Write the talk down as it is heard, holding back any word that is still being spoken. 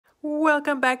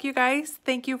Welcome back, you guys.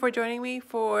 Thank you for joining me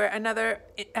for another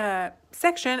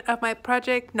section of my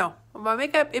my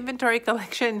makeup inventory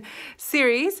collection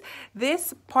series.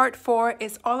 This part 4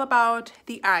 is all about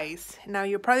the eyes. Now,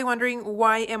 you're probably wondering,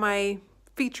 why am I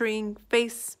featuring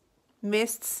face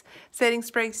mists, setting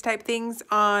sprays type things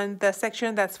on the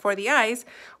section that's for the eyes?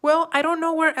 Well, I don't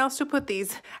know where else to put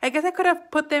these. I guess I could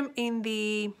have put them in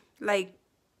the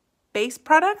base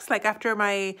products, like after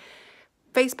my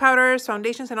face powders,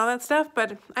 foundations, and all that stuff,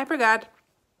 but I forgot.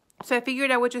 So I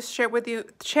figured I would just share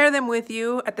them with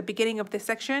you at the beginning of this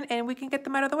section, and we can get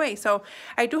them out of the way. So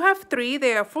I do have 3.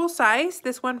 They are full size.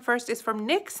 This one first is from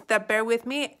NYX. Bear with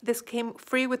me. This came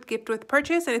free with gift with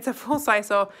purchase, and it's a full size,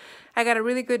 so I got a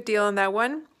really good deal on that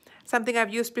one. Something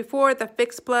I've used before, the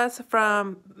Fix Plus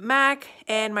from MAC,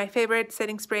 and my favorite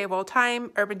setting spray of all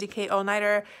time, Urban Decay All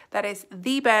Nighter. That is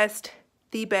the best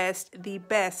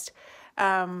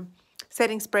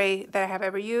setting spray that I have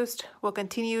ever used. Will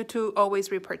continue to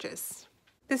always repurchase.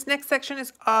 This next section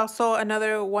is also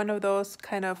another one of those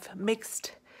kind of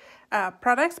mixed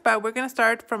products, but we're gonna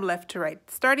start from left to right.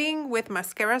 Starting with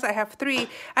mascaras, I have 3.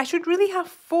 I should really have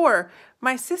 4.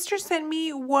 My sister sent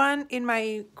me one in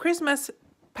my Christmas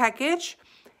package,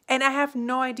 and I have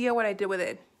no idea what I did with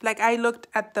it. Like, I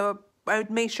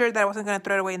made sure that I wasn't gonna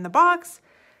throw it away in the box,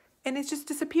 and it just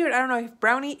disappeared. I don't know if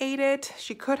Brownie ate it.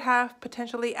 She could have,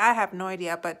 potentially. I have no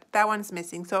idea, but that one's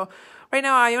missing. So right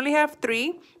now I only have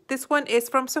 3. This one is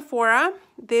from Sephora.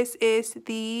 This is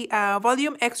the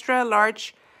Volume Extra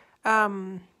Large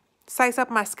Size Up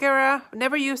Mascara.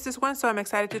 Never used this one, so I'm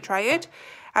excited to try it.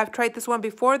 I've tried this one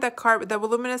before, the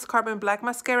Voluminous Carbon Black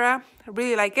Mascara. I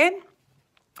really like it.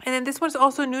 And then this one's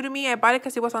also new to me. I bought it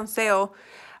because it was on sale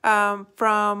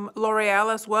from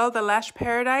L'Oreal as well, the Lash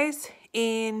Paradise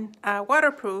in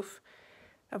waterproof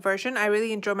version. I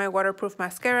really enjoy my waterproof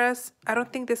mascaras. I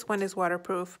don't think this one is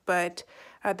waterproof, but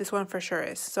this one for sure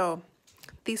is. So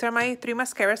these are my 3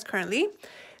 mascaras currently.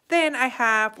 Then I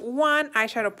have one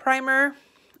eyeshadow primer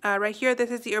right here.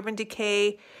 This is the Urban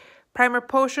Decay Primer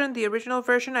Potion, the original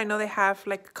version. I know they have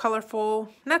like colorful,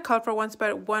 not colorful ones,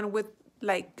 but one with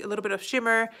like a little bit of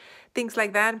shimmer, things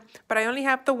like that. But I only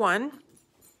have the one.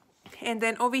 And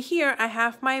then over here, I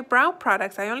have my brow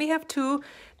products. I only have 2.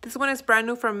 This one is brand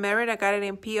new from Merit. I got it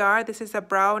in PR. This is a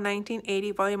Brow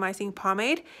 1980 Volumizing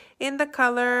Pomade in the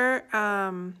color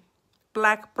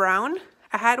Black Brown.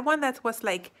 I had one that was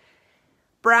like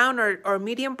brown or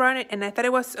medium brown, and I thought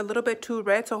it was a little bit too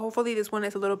red. So hopefully this one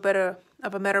is a little better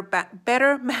of a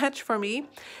better match for me.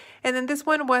 And then this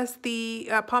one was the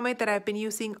pomade that I've been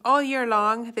using all year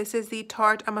long. This is the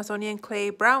Tarte Amazonian Clay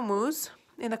Brow Mousse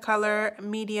in the color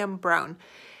medium brown,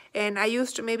 and I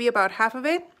used maybe about half of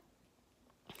it.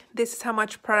 This is how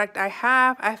much product I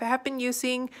have. I have been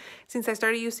using, since I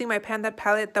started using my Panda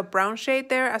palette, the brown shade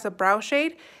there as a brow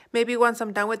shade. Maybe once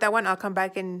I'm done with that one, I'll come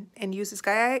back and use this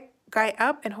guy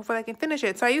up, and hopefully I can finish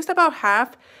it. So I used about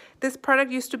half. This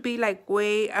product used to be like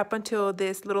way up until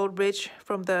this little ridge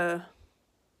from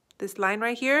this line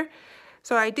right here.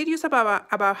 So I did use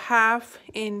about half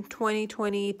in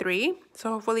 2023.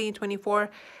 So hopefully in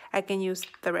 24, I can use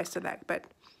the rest of that. But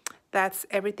that's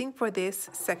everything for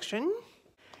this section.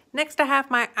 Next, I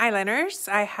have my eyeliners.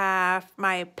 I have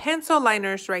my pencil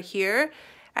liners right here.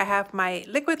 I have my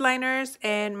liquid liners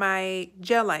and my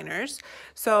gel liners.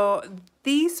 So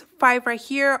these 5 right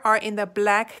here are in the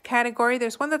black category.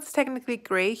 There's one that's technically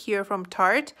gray here from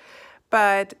Tarte,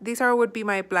 but these would be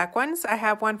my black ones. I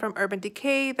have one from Urban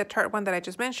Decay, the Tarte one that I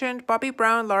just mentioned, Bobbi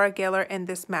Brown, Laura Geller, and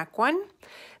this MAC one.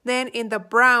 Then in the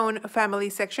brown family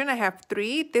section, I have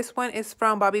 3. This one is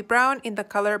from Bobbi Brown in the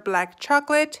color Black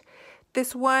Chocolate.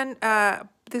 This one,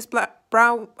 this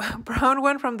brown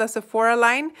one from the Sephora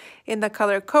line in the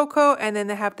color Cocoa, and then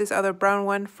I have this other brown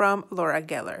one from Laura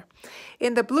Geller.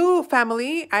 In the blue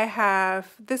family, I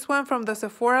have this one from the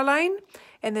Sephora line,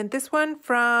 and then this one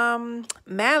from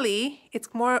Mally.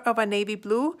 It's more of a navy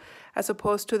blue as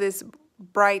opposed to this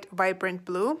bright, vibrant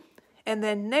blue. And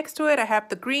then next to it, I have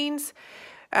the greens.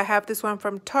 I have this one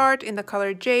from Tarte in the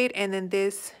color Jade, and then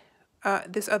this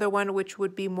other one, which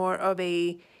would be more of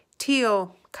a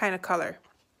teal kind of color.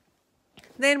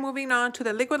 Then moving on to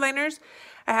the liquid liners,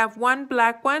 I have one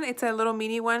black one. It's a little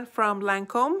mini one from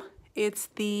Lancome. It's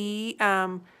the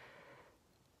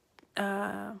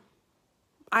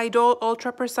Idol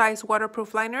Ultra Precise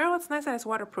Waterproof Liner. Oh, it's nice that it's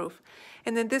waterproof.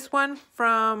 And then this one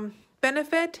from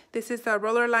Benefit. This is the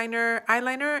roller liner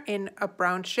eyeliner in a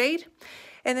brown shade.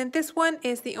 And then this one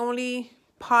is the only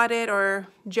potted or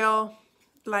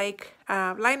gel-like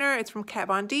liner. It's from Kat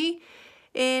Von D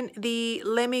in the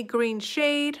Lemmy Green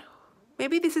shade.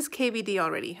 Maybe this is KVD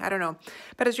already. I don't know.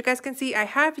 But as you guys can see, I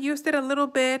have used it a little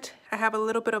bit. I have a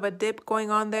little bit of a dip going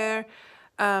on there.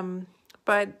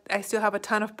 But I still have a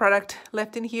ton of product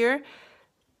left in here.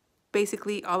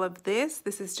 Basically all of this.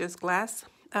 This is just glass.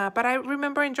 But I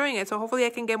remember enjoying it. So hopefully I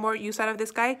can get more use out of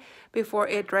this guy before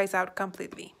it dries out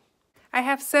completely. I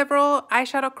have several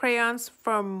eyeshadow crayons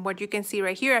from what you can see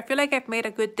right here. I feel like I've made a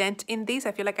good dent in these.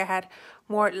 I feel like I had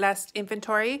more less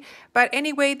inventory. But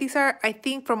anyway, these are, I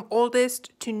think, from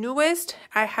oldest to newest.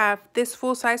 I have this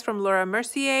full size from Laura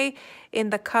Mercier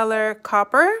in the color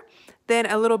Copper. Then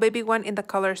a little baby one in the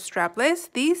color Strapless.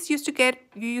 These you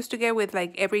used to get with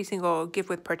like every single gift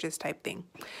with purchase type thing.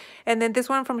 And then this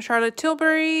one from Charlotte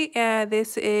Tilbury.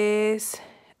 This is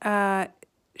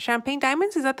Champagne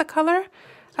Diamonds. Is that the color?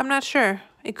 I'm not sure.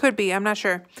 It could be. I'm not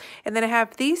sure. And then I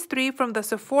have these three from the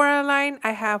Sephora line.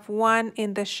 I have one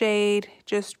in the shade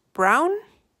just brown.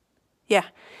 Yeah.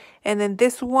 And then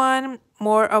this one,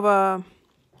 more of a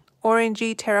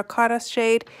orangey terracotta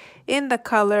shade in the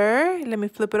color, let me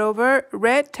flip it over,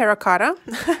 red terracotta.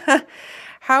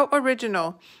 How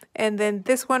original. And then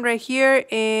this one right here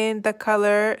in the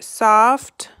color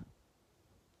Soft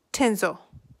Tinsel.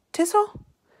 Tinsel?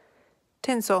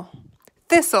 Tinsel.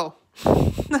 Thistle.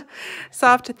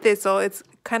 Soft Thistle. It's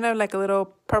kind of like a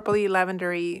little purpley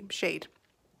lavendery shade.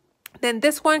 Then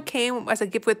this one came as a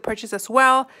gift with purchase as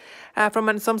well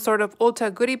from some sort of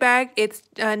Ulta goodie bag. It's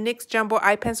NYX Jumbo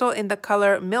Eye Pencil in the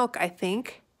color Milk, I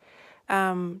think.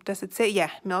 Does it say?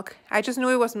 Yeah, Milk. I just knew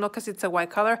it was milk because it's a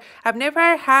white color. I've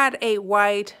never had a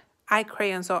white eye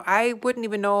crayon, so I wouldn't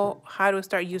even know how to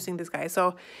start using this guy.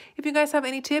 So if you guys have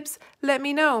any tips, let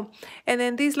me know. And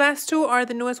then these last two are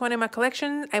the newest one in my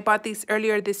collection. I bought these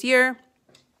earlier this year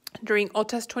during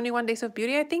Ulta's 21 Days of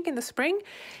Beauty, I think, in the spring.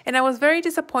 And I was very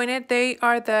disappointed. They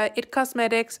are the IT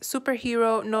Cosmetics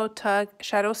Superhero No Tug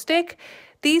Shadow Stick.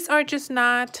 These are just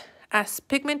not as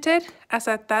pigmented as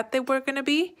I thought they were going to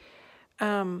be.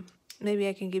 Maybe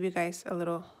I can give you guys a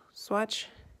little swatch.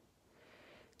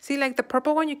 See, like the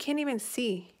purple one, you can't even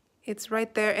see. It's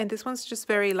right there. And this one's just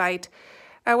very light.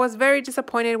 I was very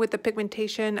disappointed with the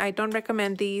pigmentation. I don't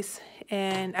recommend these,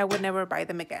 and I would never buy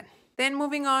them again. Then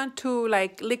moving on to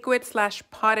like liquid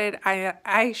 / potted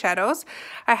eyeshadows.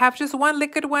 I have just one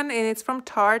liquid one, and it's from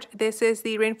Tarte. This is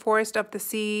the Rainforest of the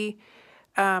Sea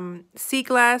Sea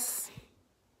Glass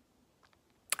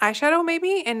eyeshadow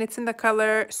maybe, and it's in the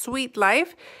color Sweet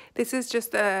Life. This is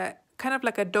just a kind of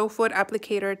like a doe foot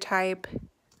applicator type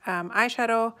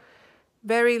eyeshadow.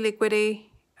 Very liquidy,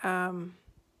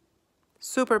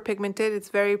 super pigmented. It's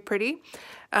very pretty.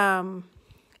 And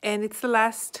it's the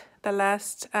last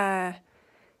what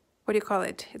do you call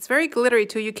it? It's very glittery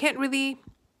too. You can't really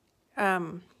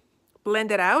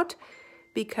blend it out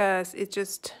because it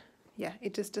just, yeah,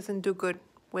 it just doesn't do good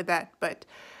with that. But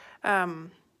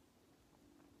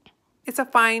it's a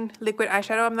fine liquid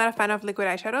eyeshadow. I'm not a fan of liquid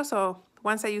eyeshadow, so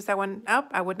once I use that one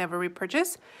up, I would never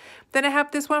repurchase. Then I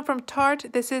have this one from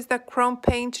Tarte. This is the Chrome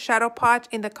Paint Shadow Pot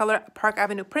in the color Park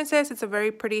Avenue Princess. It's a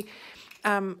very pretty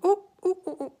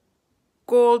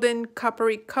golden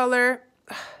coppery color.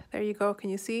 There you go. Can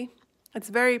you see? It's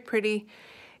very pretty.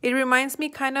 It reminds me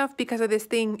kind of, because of this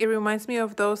thing, it reminds me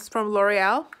of those from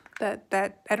L'Oreal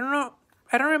that I don't know.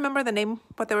 I don't remember the name,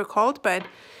 what they were called, but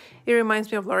it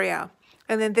reminds me of L'Oreal.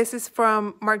 And then this is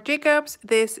from Marc Jacobs.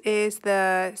 This is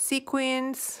the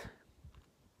Sequins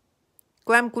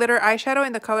Glam Glitter Eyeshadow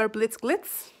in the color Blitz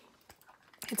Glitz.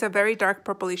 It's a very dark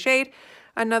purpley shade.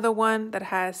 Another one that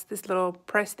has this little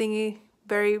press thingy.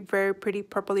 Very, very pretty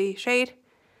purpley shade.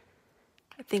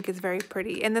 I think it's very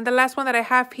pretty. And then the last one that I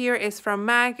have here is from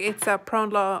MAC. It's a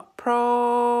Pro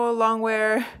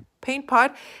Longwear paint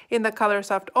pot in the color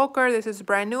Soft Ochre. This is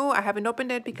brand new. I haven't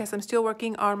opened it because I'm still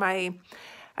working on my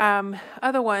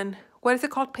other one. What is it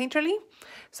called? Painterly.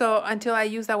 So until I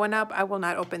use that one up, I will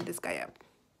not open this guy up.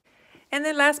 And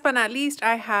then last but not least,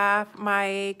 I have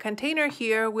my container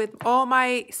here with all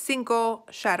my single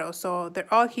shadows. So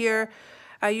they're all here.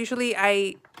 Usually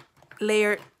I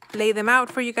lay them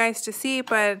out for you guys to see,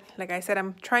 but like I said,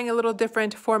 I'm trying a little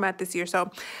different format this year.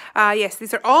 So yes,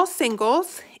 these are all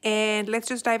singles, and let's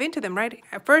just dive into them, right?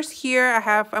 First here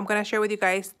I'm going to share with you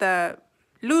guys the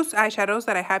loose eyeshadows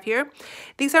that I have here.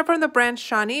 These are from the brand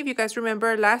Shani. If you guys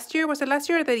remember last year, was it last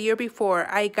year or the year before?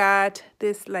 I got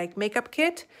this like makeup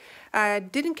kit. I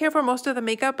didn't care for most of the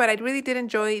makeup, but I really did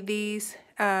enjoy these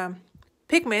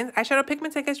pigments, eyeshadow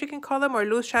pigments, I guess you can call them, or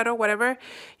loose shadow, whatever.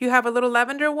 You have a little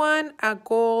lavender one, a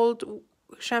gold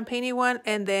champagne one,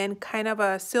 and then kind of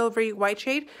a silvery white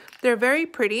shade. They're very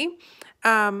pretty.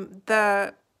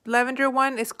 The lavender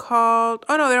one is called,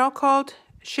 oh no, they're all called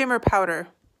Shimmer Powder.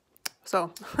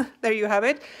 So there you have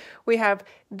it. We have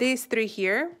these three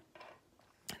here.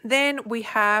 Then we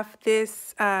have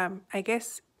this, I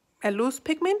guess, a loose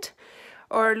pigment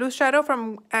or loose shadow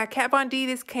from Kat Von D.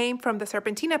 This came from the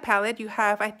Serpentina palette. You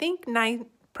have, I think, 9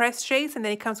 pressed shades, and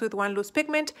then it comes with 1 loose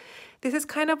pigment. This is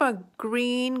kind of a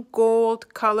green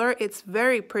gold color. It's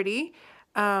very pretty.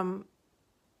 And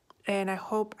I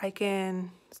hope I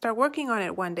can start working on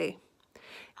it one day.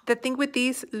 The thing with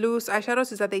these loose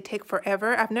eyeshadows is that they take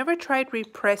forever. I've never tried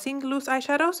repressing loose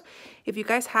eyeshadows. If you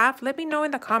guys have, let me know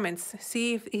in the comments.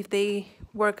 See if they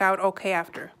work out okay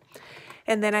after.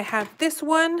 And then I have this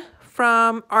one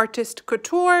from Artist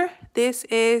Couture. This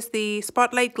is the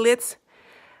Spotlight Glitz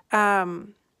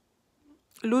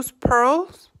Loose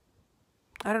Pearls.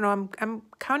 I don't know, I'm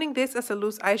counting this as a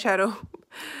loose eyeshadow.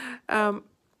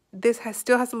 This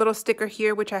still has a little sticker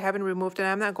here, which I haven't removed, and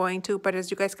I'm not going to, but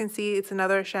as you guys can see, it's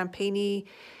another champagne-y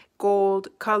gold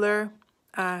color.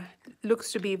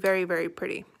 Looks to be very, very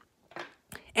pretty.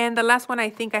 And the last one I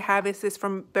think I have is this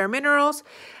from Bare Minerals.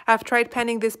 I've tried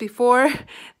panning this before.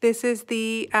 This is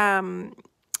the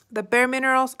Bare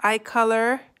Minerals Eye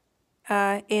Color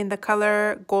in the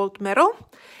color Gold Metal.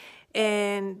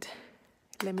 And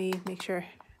let me make sure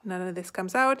none of this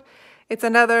comes out. It's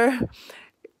another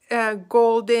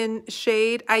golden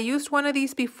shade. I used one of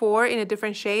these before in a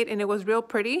different shade, and it was real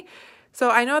pretty. So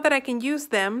I know that I can use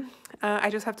them. I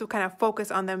just have to kind of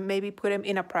focus on them, maybe put them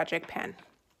in a project pan.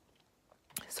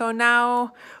 So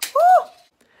now, woo!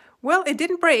 Well, it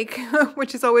didn't break,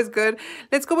 which is always good.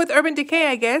 Let's go with Urban Decay,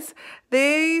 I guess.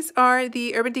 These are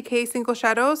the Urban Decay Single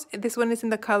Shadows. This one is in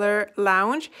the color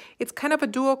Lounge. It's kind of a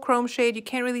dual chrome shade. You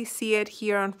can't really see it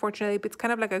here, unfortunately, but it's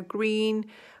kind of like a green,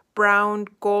 brown,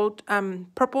 gold,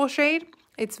 purple shade.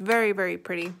 It's very, very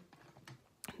pretty.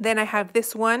 Then I have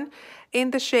this one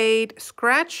in the shade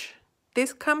Scratch.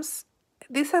 This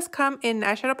has come in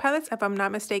eyeshadow palettes, if I'm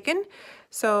not mistaken.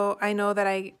 So I know that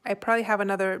I probably have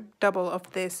another double of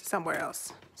this somewhere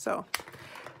else. So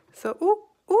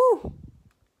ooh.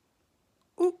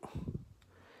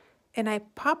 And I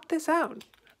popped this out.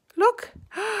 Look,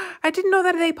 I didn't know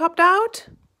that they popped out.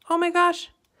 Oh my gosh.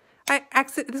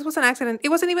 This was an accident. It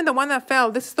wasn't even the one that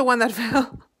fell. This is the one that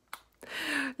fell.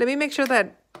 Let me make sure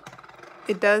that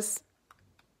it does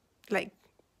like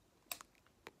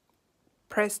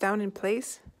press down in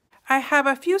place. I have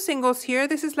a few singles here.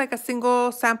 This is like a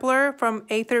single sampler from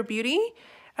Aether Beauty.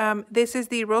 This is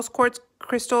the Rose Quartz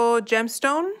Crystal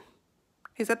Gemstone.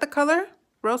 Is that the color?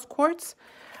 Rose Quartz.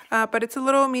 But it's a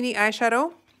little mini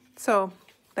eyeshadow. So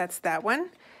that's that one.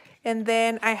 And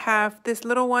then I have this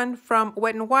little one from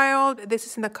Wet n Wild. This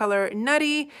is in the color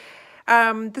Nutty.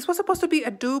 This was supposed to be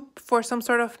a dupe for some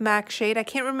sort of MAC shade. I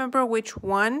can't remember which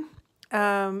one.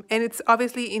 And it's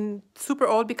obviously in super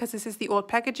old because this is the old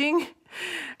packaging.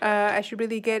 I should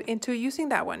really get into using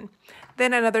that one.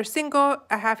 Then another single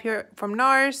I have here from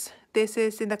NARS. This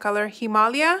is in the color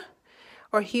Himalaya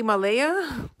or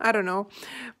Himalaya. I don't know.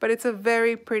 But it's a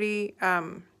very pretty,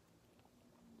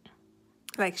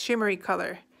 like shimmery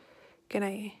color. Can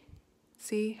I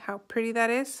see how pretty that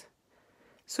is?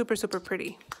 Super, super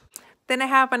pretty. Then I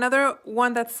have another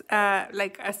one that's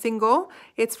like a single.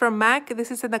 It's from MAC.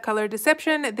 This is in the color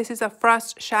Deception. This is a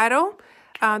Frost Shadow.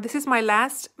 This is my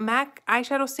last MAC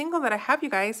eyeshadow single that I have, you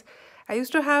guys. I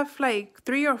used to have like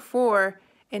 3 or 4,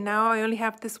 and now I only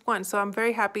have this one. So I'm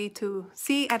very happy to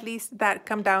see at least that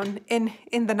come down in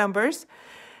the numbers.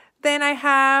 Then I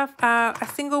have a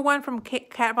single one from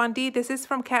Kat Von D. This is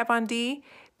from Kat Von D.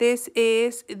 This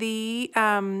is the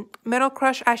Metal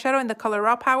Crush eyeshadow in the color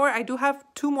Raw Power. I do have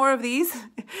 2 more of these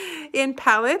in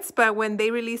palettes, but when they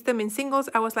released them in singles,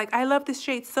 I was like, I love this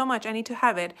shade so much, I need to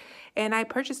have it. And I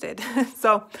purchased it.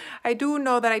 So I do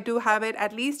know that I do have it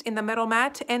at least in the Metal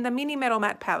Matte and the Mini Metal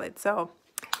Matte palette. So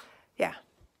yeah,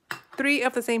 3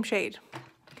 of the same shade.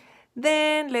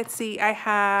 Then let's see, I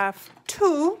have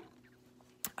 2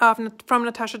 from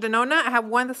Natasha Denona. I have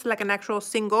one that's like an actual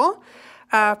single.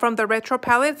 From the Retro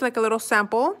palette. It's like a little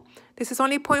sample. This is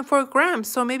only 0.4 grams,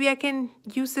 so maybe I can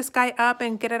use this guy up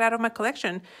and get it out of my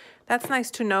collection. That's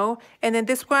nice to know. And then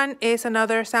this one is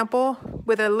another sample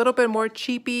with a little bit more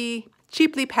cheaply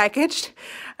packaged,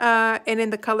 and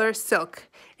in the color Silk.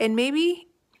 And maybe,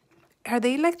 are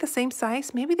they like the same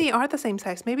size? Maybe they are the same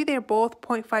size. Maybe they're both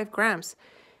 0.5 grams.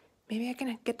 Maybe I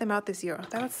can get them out this year.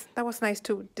 That was nice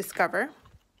to discover.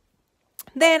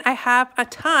 Then I have a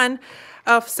ton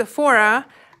of Sephora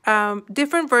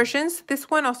different versions. This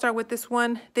one, I'll start with this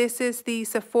one. This is the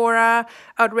Sephora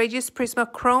Outrageous Prisma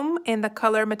Chrome in the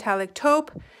color Metallic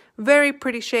Taupe. Very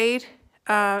pretty shade.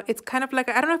 It's kind of like,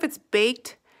 I don't know if it's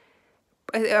baked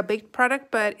a baked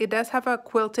product, but it does have a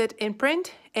quilted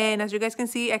imprint. And as you guys can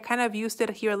see, I kind of used it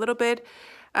here a little bit,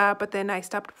 but then I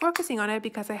stopped focusing on it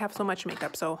because I have so much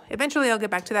makeup. So eventually I'll get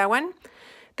back to that one.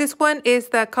 This one is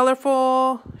the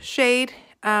colorful shade,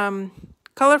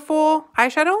 colorful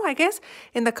eyeshadow, I guess,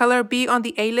 in the color Be on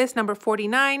the A-List number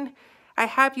 49. I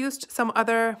have used some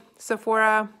other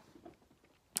Sephora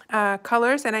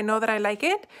colors, and I know that I like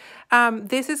it.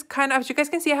 This is kind of, as you guys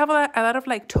can see, I have a lot of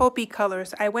like taupey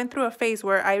colors. I went through a phase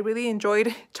where I really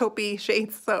enjoyed taupey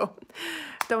shades, so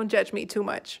don't judge me too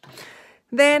much.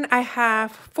 Then I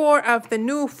have 4 of the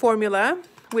new formula,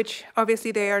 which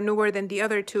obviously they are newer than the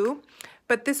other 2.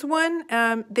 But this one,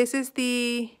 this is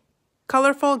the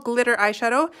colorful glitter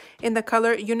eyeshadow in the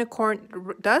color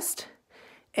Unicorn Dust.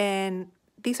 And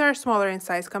these are smaller in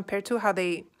size compared to how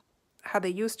they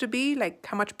used to be, like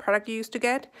how much product you used to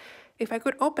get. If I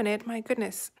could open it, my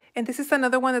goodness. And this is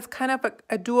another one that's kind of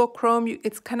a duochrome.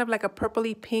 It's kind of like a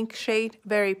purpley pink shade,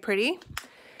 very pretty.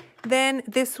 Then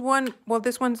this one, well,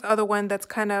 this one's the other one that's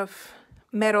kind of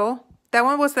metal. That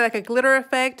one was like a glitter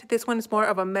effect. This one is more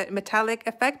of a metallic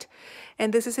effect.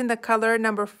 And this is in the color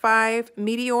number 5,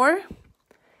 Meteor.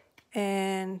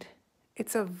 And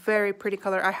it's a very pretty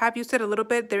color. I have used it a little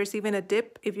bit. There's even a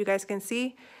dip, if you guys can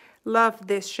see. Love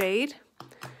this shade.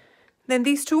 Then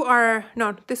these 2 are,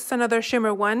 no, this is another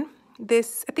shimmer one.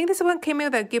 This, I think this one came in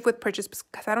with a gift with purchase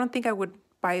because I don't think I would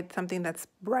buy something that's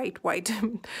bright white.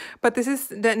 But this is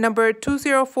the number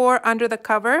 204 Under the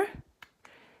Cover.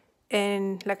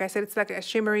 And like I said, it's like a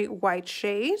shimmery white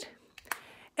shade.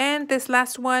 And this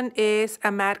last one is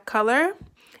a matte color.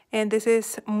 And this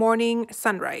is Morning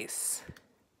Sunrise.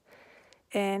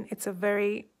 And it's a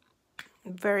very,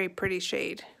 very pretty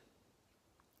shade.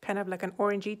 Kind of like an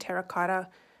orangey terracotta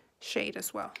shade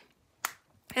as well.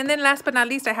 And then last but not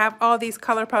least, I have all these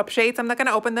ColourPop shades. I'm not going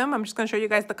to open them. I'm just going to show you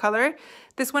guys the color.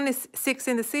 This one is 6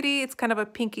 in the City. It's kind of a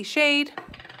pinky shade.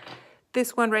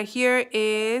 This one right here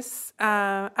is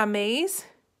Amaze,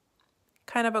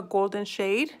 kind of a golden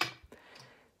shade.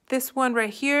 This one right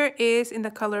here is in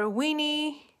the color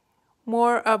Weenie,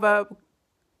 more of a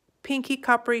pinky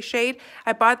coppery shade.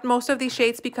 I bought most of these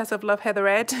shades because of Love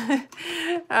Heatherette.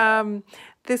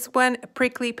 This one,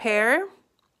 Prickly Pear,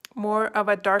 more of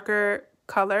a darker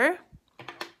color.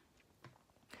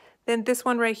 Then this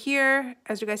one right here,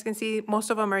 as you guys can see, most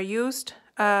of them are used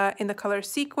in the color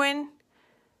Sequin,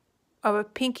 of a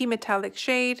pinky metallic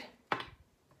shade.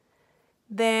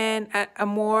 Then a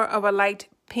more of a light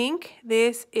pink.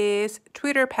 This is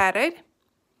Twitter Padded.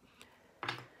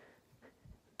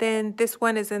 Then this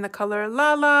one is in the color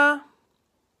Lala,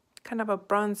 kind of a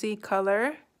bronzy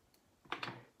color.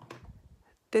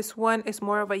 This one is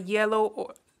more of a yellow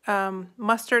or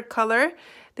mustard color.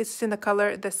 This is in the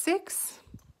color The Six.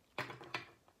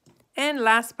 And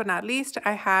last but not least,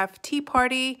 I have Tea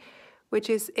Party, which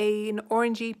is an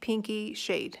orangey pinky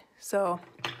shade. So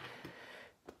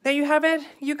there you have it,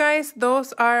 you guys.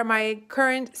 Those are my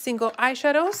current single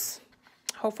eyeshadows.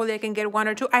 Hopefully I can get 1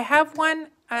 or 2. I have one,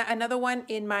 another one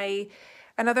in my,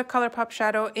 another ColourPop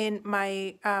shadow in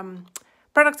my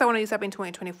products I want to use up in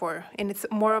 2024. And it's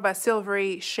more of a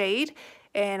silvery shade.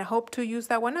 And I hope to use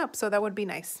that one up. So that would be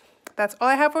nice. That's all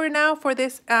I have for now for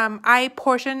this eye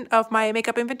portion of my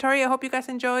makeup inventory. I hope you guys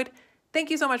enjoyed. Thank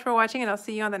you so much for watching, and I'll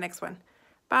see you on the next one.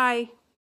 Bye.